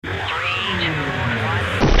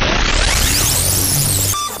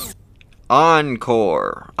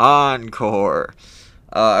Encore. Encore.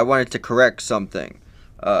 I wanted to correct something.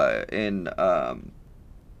 In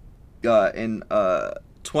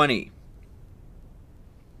 20,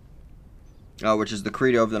 which is the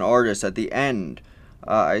Credo of an artist. At the end,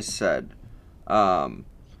 I said that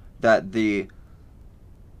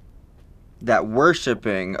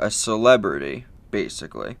worshiping a celebrity,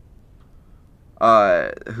 basically,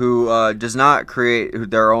 who does not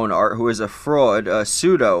create their own art, who is a fraud, a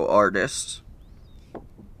pseudo artist.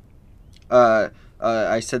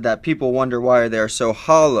 I said that people wonder why they are so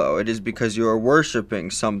hollow. It is because you are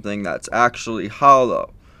worshiping something that's actually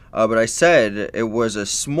hollow. But I said it was a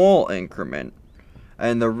small increment,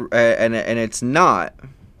 and it's not.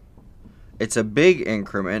 It's a big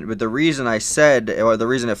increment. But the reason I said, or the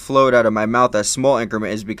reason it flowed out of my mouth as small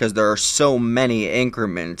increment, is because there are so many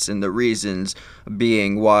increments, and the reasons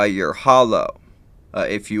being why you're hollow,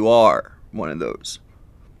 if you are one of those.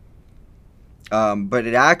 But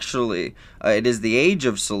it actually, it is the age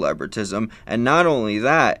of celebritism, and not only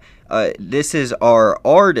that, this is our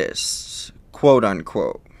artists, quote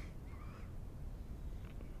unquote.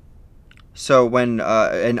 So when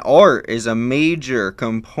an art is a major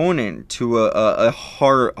component to a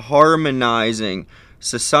harmonizing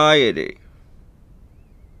society,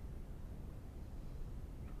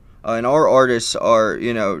 and our artists are,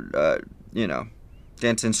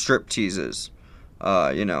 dancing strip teases,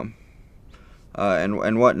 and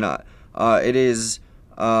whatnot. It is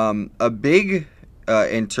a big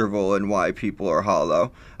interval in why people are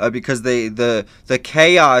hollow, because the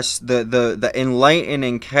chaos, the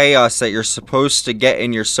enlightening chaos that you're supposed to get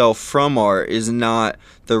in yourself from art is not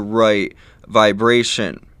the right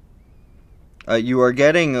vibration. You are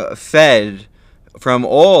getting fed from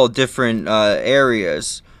all different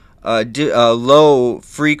areas. Low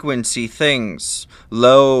frequency things,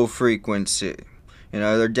 low frequency.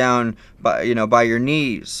 They're down by your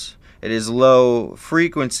knees. It is low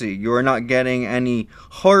frequency. You are not getting any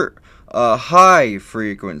heart high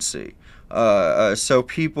frequency. So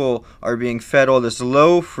people are being fed all this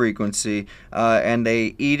low frequency, and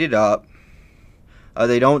they eat it up.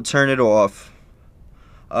 They don't turn it off.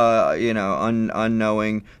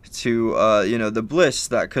 Unknowing to the bliss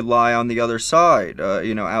that could lie on the other side.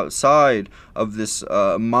 Outside of this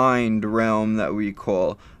mind realm that we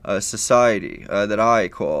call society, that I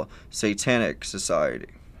call satanic society.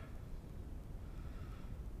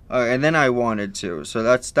 And then I wanted to, so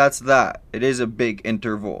that's that. It is a big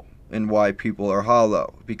interval in why people are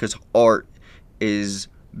hollow, because art is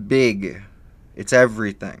big. It's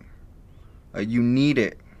everything. You need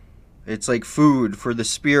it. It's like food for the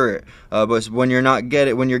spirit. But when you're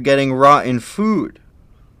getting rotten food,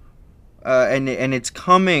 and it's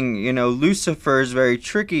coming. Lucifer is very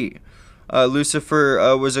tricky.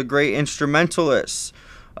 Lucifer was a great instrumentalist,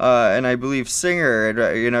 and I believe singer,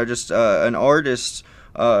 and just an artist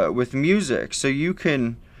with music. So you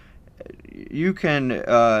can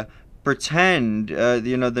pretend,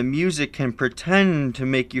 the music can pretend to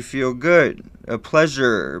make you feel good, a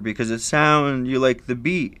pleasure, because you like the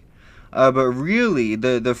beat. But really,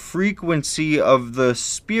 the frequency of the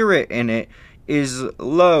spirit in it is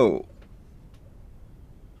low.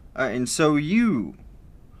 And so you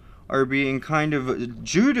are being kind of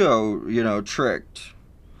judo, tricked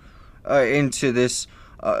into this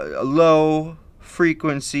low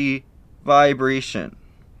frequency vibration.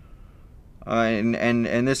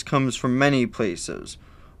 And this comes from many places.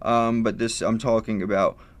 But this, I'm talking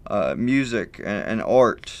about music and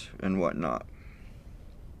art and whatnot.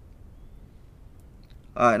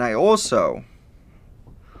 And I also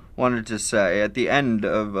wanted to say, at the end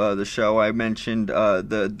of the show, I mentioned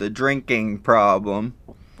the drinking problem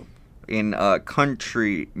in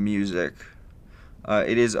country music.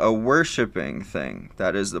 It is a worshiping thing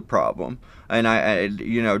that is the problem. And I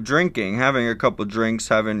drinking, having a couple drinks,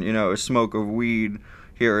 having, a smoke of weed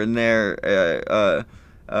here and there,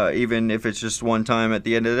 even if it's just one time at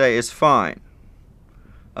the end of the day, is fine.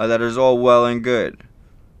 That is all well and good.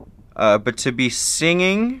 But to be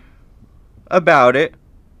singing about it,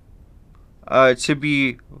 to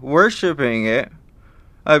be worshiping it,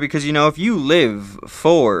 because, if you live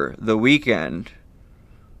for the weekend,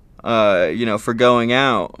 for going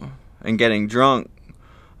out and getting drunk,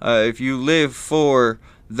 if you live for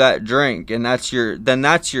that drink, and that's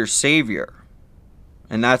your savior,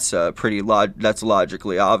 and that's that's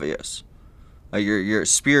logically obvious. You're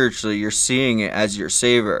spiritually, you're seeing it as your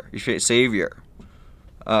savior.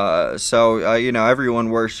 So everyone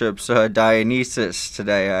worships Dionysus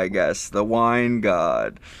today, I guess, the wine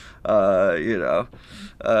god.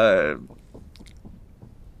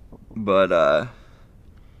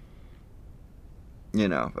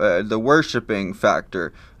 The worshiping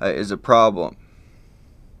factor is a problem.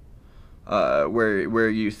 Where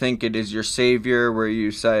you think it is your savior, where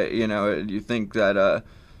you say, you think that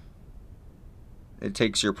it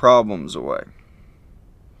takes your problems away.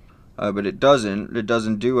 But it doesn't. It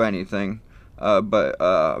doesn't do anything but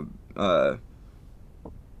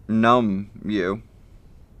numb you.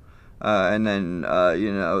 And then,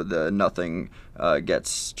 nothing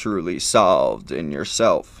gets truly solved in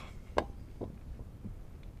yourself.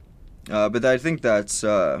 But I think that's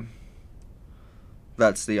the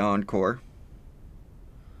encore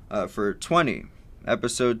for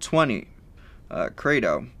episode 20,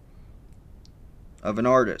 Credo of an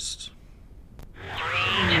Artist.